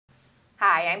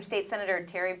Hi, I'm State Senator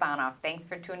Terri Bonoff. Thanks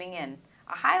for tuning in.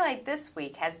 A highlight this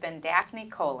week has been Daphne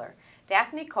Koller.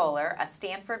 Daphne Koller, a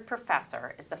Stanford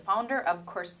professor, is the founder of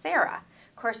Coursera.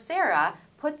 Coursera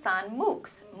puts on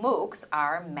MOOCs. MOOCs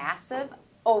are massive,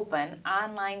 open,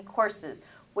 online courses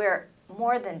where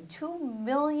more than 2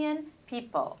 million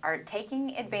people are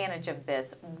taking advantage of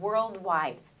this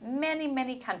worldwide.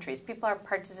 Many countries, people are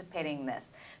participating in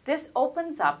this. This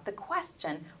opens up the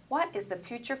question, what is the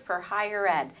future for higher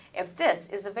ed if this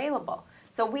is available?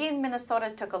 So we in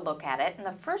Minnesota took a look at it, and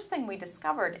the first thing we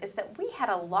discovered is that we had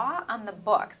a law on the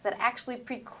books that actually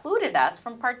precluded us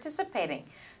from participating.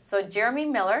 So Jeremy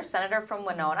Miller, Senator from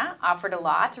Winona, offered a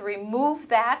law to remove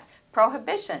that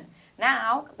prohibition.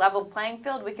 Now, level playing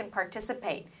field, we can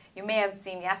participate. You may have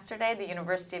seen yesterday the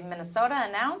University of Minnesota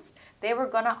announced they were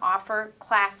going to offer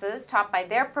classes taught by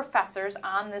their professors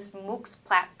on this MOOCs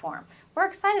platform. We're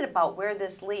excited about where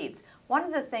this leads. One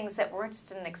of the things that we're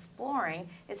interested in exploring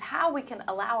is how we can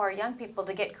allow our young people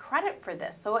to get credit for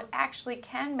this so it actually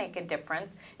can make a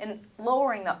difference in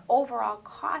lowering the overall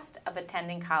cost of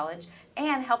attending college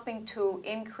and helping to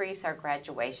increase our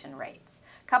graduation rates.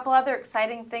 A couple other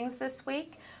exciting things this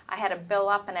week. I had a bill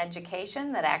up in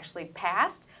education that actually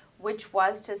passed, which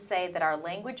was to say that our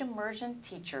language immersion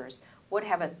teachers would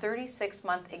have a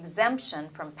 36-month exemption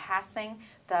from passing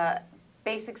the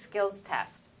basic skills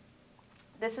test.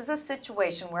 This is a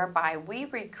situation whereby we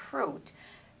recruit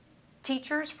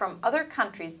teachers from other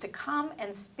countries to come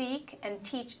and speak and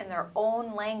teach in their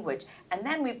own language. And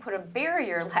then we put a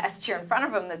barrier last year in front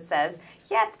of them that says,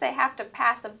 yet they have to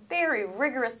pass a very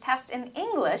rigorous test in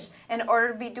English in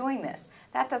order to be doing this.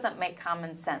 That doesn't make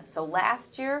common sense. So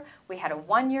last year we had a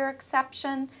 1-year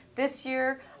exception. This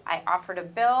year I offered a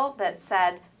bill that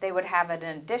said they would have an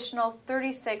additional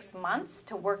 36 months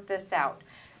to work this out.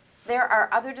 There are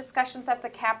other discussions at the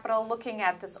Capitol looking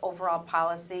at this overall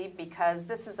policy because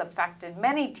this has affected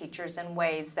many teachers in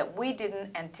ways that we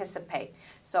didn't anticipate.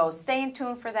 So stay in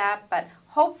tune for that, but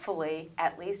hopefully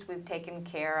at least we've taken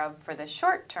care of, for the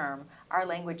short term, our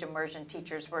language immersion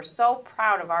teachers. We're so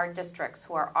proud of our districts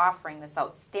who are offering this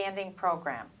outstanding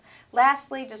program.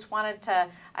 Lastly, just wanted to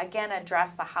again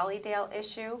address the Hollydale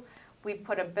issue. We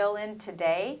put a bill in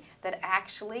today that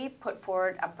actually put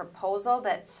forward a proposal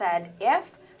that said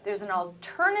if there's an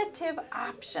alternative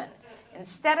option,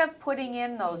 instead of putting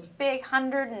in those big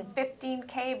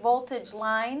 115K voltage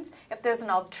lines, if there's an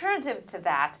alternative to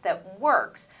that that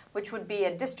works, which would be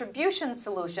a distribution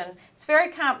solution, it's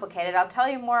very complicated, I'll tell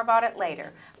you more about it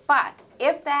later. But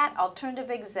if that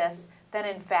alternative exists, then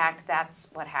in fact that's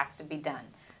what has to be done.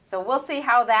 So we'll see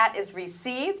how that is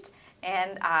received,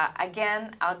 and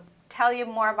again, I'll tell you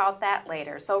more about that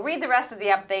later. So read the rest of the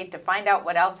update to find out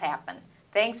what else happened.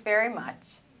 Thanks very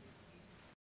much.